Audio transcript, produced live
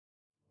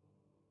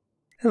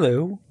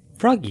Hello,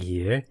 Froggy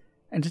here,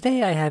 and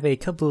today I have a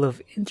couple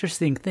of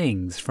interesting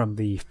things from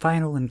the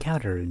final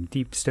encounter in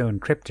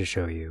Deepstone Crypt to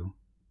show you.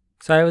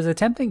 So I was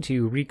attempting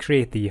to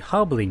recreate the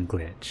hobbling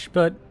glitch,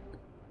 but,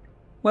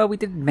 well, we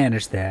didn't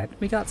manage that.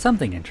 We got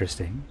something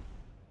interesting.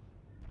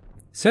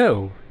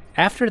 So,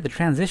 after the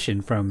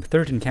transition from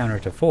third encounter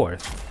to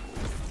fourth,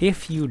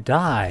 if you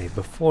die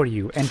before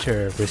you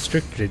enter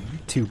Restricted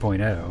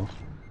 2.0,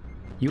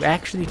 you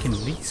actually can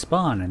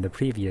respawn in the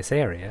previous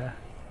area.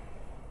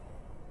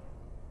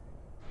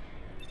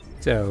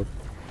 So,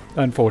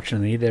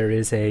 unfortunately, there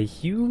is a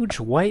huge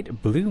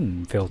white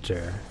bloom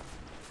filter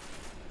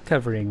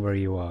covering where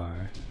you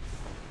are.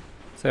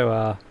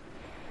 So,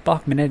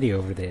 Bachmanetti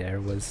over there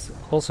was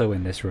also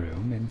in this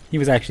room, and he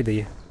was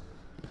actually the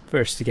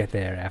first to get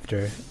there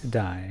after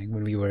dying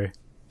when we were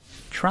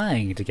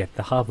trying to get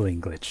the hobbling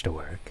glitch to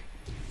work.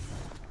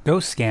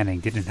 Ghost scanning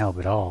didn't help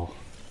at all.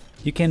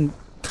 You can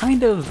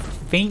kind of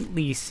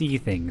faintly see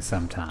things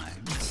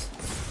sometimes.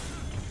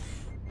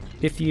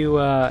 If you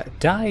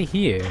die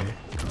here,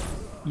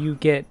 you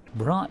get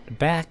brought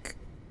back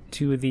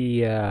to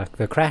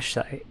the crash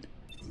site.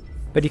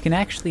 But you can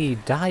actually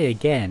die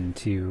again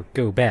to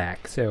go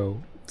back,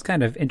 so it's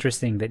kind of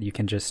interesting that you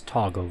can just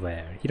toggle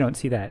there. You don't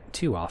see that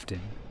too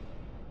often.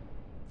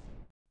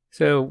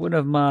 So one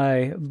of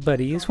my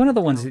buddies, one of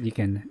the ones that you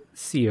can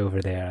see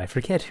over there, I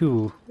forget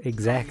who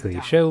exactly,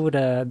 showed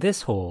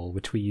this hole,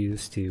 which we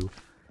used to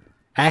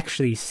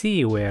actually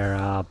see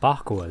where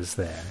Bach was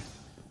there.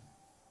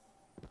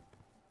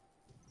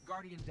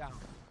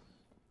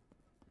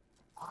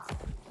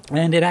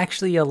 And it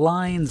actually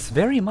aligns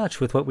very much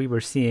with what we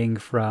were seeing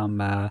from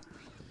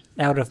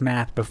out of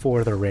map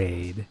before the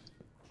raid,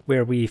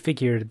 where we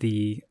figured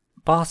the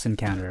boss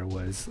encounter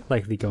was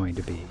likely going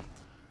to be.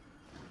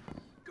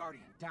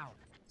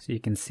 So you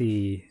can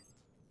see,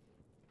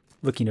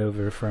 looking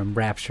over from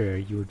Rapture,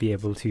 you would be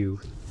able to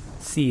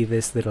see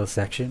this little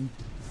section.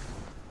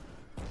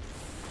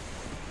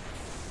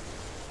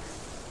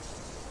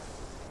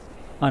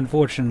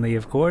 Unfortunately,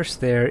 of course,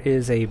 there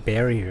is a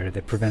barrier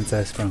that prevents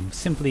us from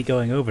simply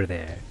going over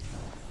there.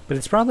 But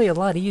it's probably a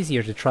lot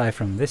easier to try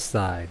from this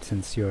side,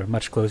 since you're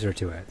much closer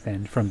to it,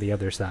 than from the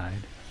other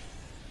side.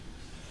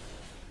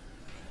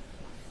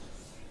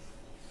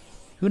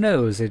 Who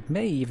knows, it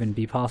may even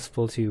be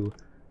possible to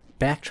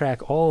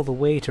backtrack all the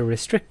way to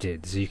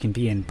Restricted, so you can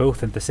be in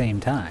both at the same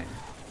time.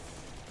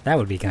 That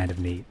would be kind of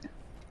neat.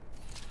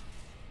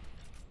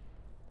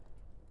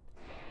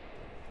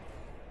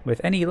 With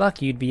any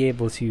luck, you'd be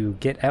able to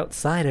get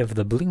outside of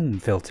the bloom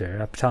filter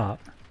up top.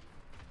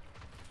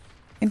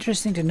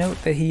 Interesting to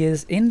note that he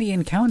is in the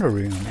encounter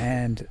room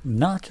and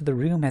not the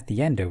room at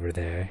the end over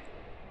there.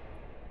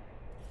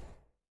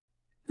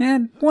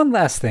 And one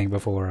last thing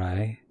before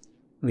I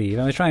leave.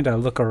 I was trying to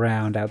look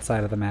around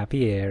outside of the map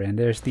here, and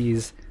there's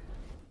these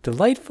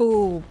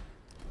delightful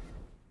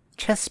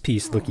chess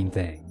piece looking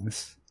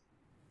things.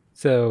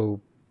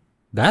 So,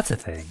 that's a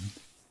thing.